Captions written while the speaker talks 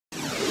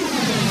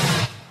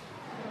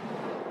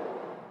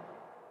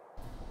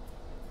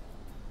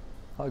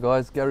Hi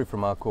guys, Gary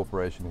from Ark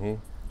Corporation here.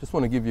 Just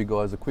want to give you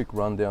guys a quick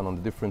rundown on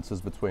the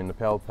differences between the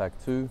ArkPak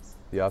 2,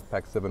 the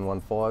ArkPak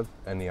 715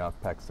 and the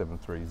ArkPak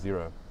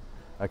 730.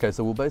 Okay,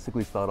 so we'll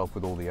basically start off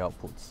with all the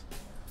outputs.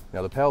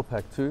 Now the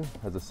ArkPak 2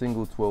 has a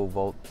single 12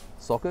 volt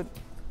socket,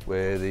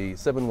 where the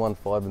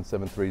 715 and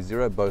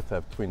 730 both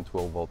have twin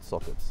 12 volt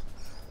sockets.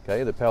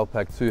 Okay, the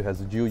ArkPak 2 has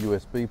a dual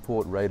USB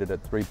port rated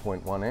at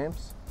 3.1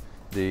 amps.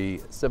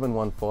 The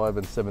 715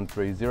 and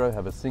 730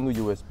 have a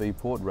single USB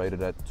port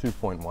rated at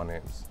 2.1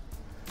 amps.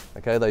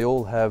 Okay, they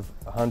all have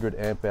 100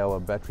 amp hour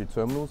battery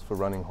terminals for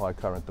running high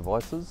current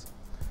devices.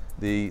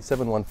 The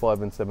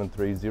 715 and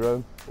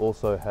 730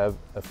 also have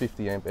a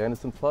 50 amp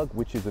Anderson plug,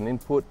 which is an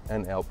input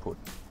and output,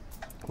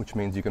 which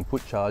means you can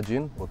put charge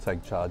in or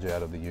take charge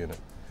out of the unit.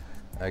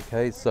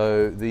 Okay,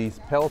 so the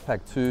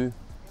ArkPak 2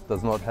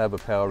 does not have a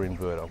power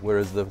inverter,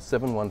 whereas the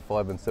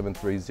 715 and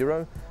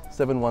 730,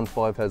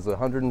 715 has a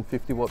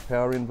 150 watt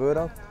power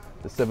inverter,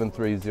 the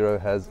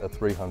 730 has a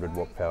 300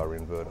 watt power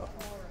inverter.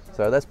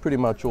 So that's pretty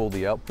much all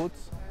the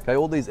outputs. Okay,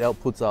 all these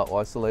outputs are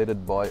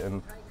isolated by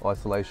an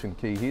isolation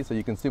key here, so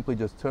you can simply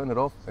just turn it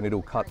off and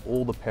it'll cut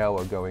all the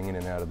power going in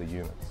and out of the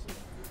units.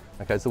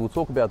 Okay, so we'll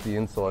talk about the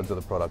insides of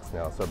the products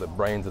now, so the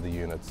brains of the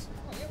units.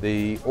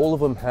 All of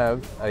them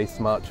have a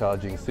smart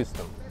charging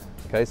system.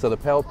 Okay, so the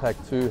ArkPak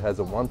 2 has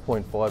a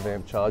 1.5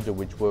 amp charger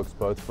which works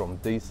both from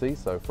DC,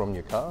 so from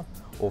your car,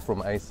 or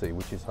from AC,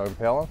 which is home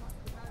power.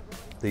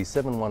 The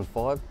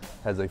 715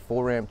 has a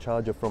 4 amp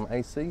charger from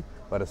AC,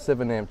 but a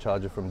 7 amp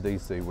charger from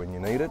DC when you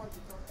need it.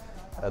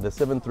 The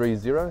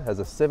 730 has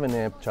a 7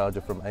 amp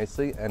charger from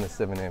AC and a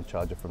 7 amp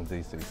charger from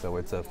DC, so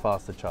it's a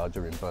faster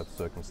charger in both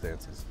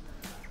circumstances.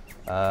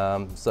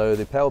 So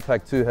the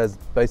ArkPak 2 has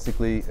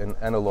basically an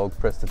analog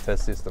press to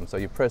test system. So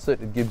you press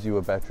it, it gives you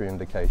a battery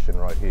indication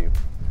right here.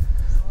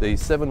 The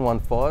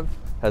 715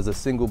 has a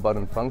single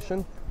button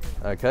function,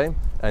 okay,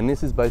 and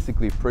this is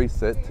basically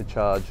preset to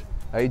charge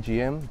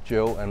AGM,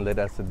 gel and lead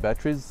acid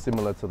batteries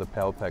similar to the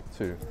ArkPak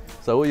 2.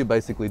 So all you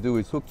basically do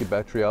is hook your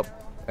battery up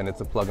and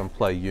it's a plug and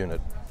play unit.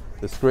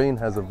 The screen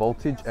has a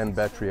voltage and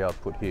battery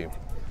output here.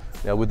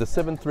 Now with the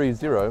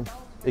 730,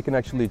 it can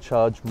actually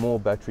charge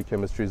more battery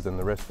chemistries than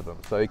the rest of them.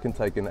 So it can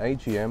take an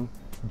AGM,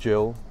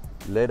 gel,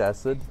 lead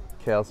acid,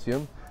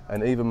 calcium,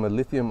 and even a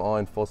lithium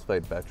iron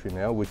phosphate battery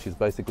now, which is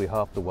basically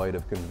half the weight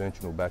of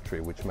conventional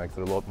battery, which makes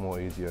it a lot more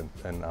easier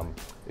and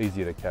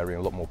easier to carry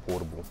and a lot more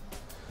portable.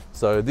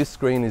 So this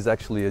screen is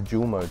actually a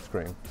dual mode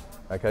screen.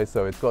 Okay,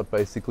 so it's got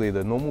basically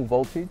the normal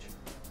voltage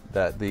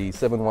that the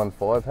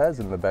 715 has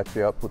and the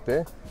battery output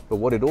there, but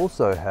what it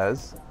also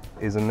has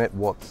is a net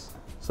watts.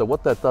 So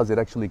what that does, it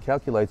actually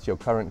calculates your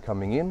current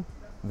coming in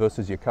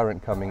versus your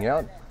current coming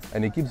out,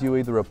 and it gives you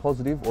either a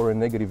positive or a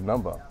negative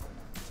number.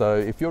 So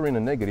if you're in the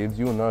negatives,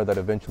 you'll know that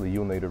eventually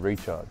you'll need a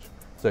recharge.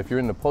 So if you're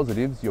in the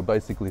positives, you're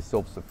basically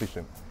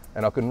self-sufficient.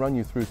 And I can run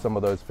you through some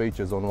of those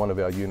features on one of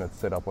our units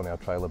set up on our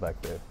trailer back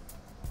there.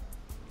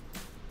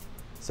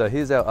 So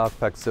here's our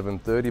ArkPak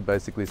 730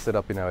 basically set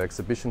up in our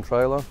exhibition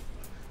trailer.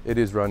 It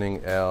is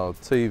running our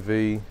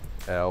TV,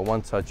 our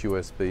one-touch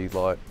USB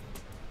light,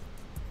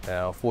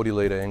 our 40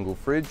 litre angle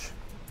fridge,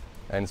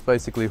 and it's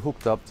basically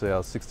hooked up to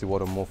our 60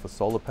 watt amorphous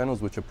solar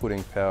panels, which are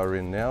putting power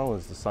in now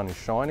as the sun is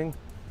shining.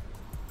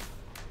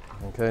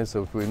 Okay,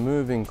 so if we're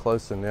moving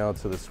closer now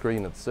to the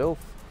screen itself,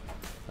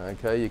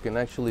 okay, you can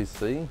actually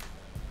see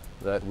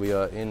that we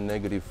are in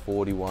negative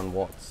 41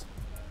 watts.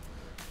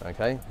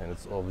 Okay, and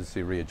it's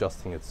obviously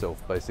readjusting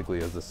itself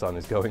basically as the sun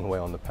is going away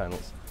on the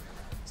panels.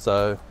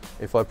 So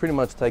if I pretty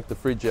much take the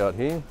fridge out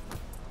here,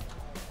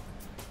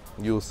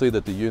 you'll see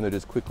that the unit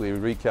is quickly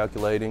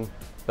recalculating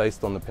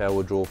based on the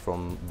power draw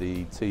from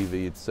the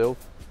TV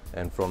itself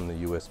and from the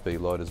USB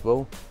light as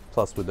well,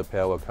 plus with the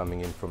power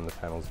coming in from the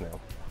panels now.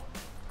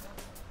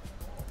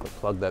 I'll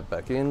plug that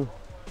back in.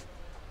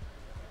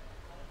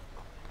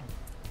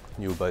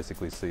 You'll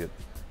basically see it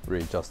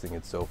readjusting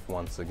itself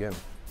once again.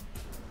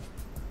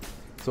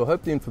 So I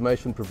hope the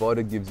information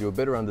provided gives you a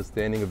better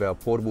understanding of our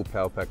portable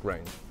ArkPak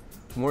range.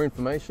 For more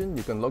information,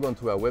 you can log on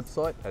to our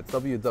website at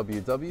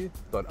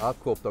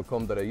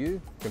www.arkcorp.com.au.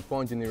 You can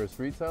find your nearest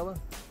retailer.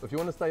 If you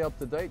want to stay up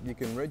to date, you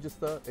can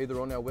register either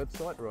on our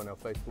website or on our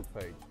Facebook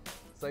page.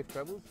 Safe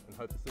travels and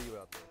hope to see you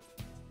out there.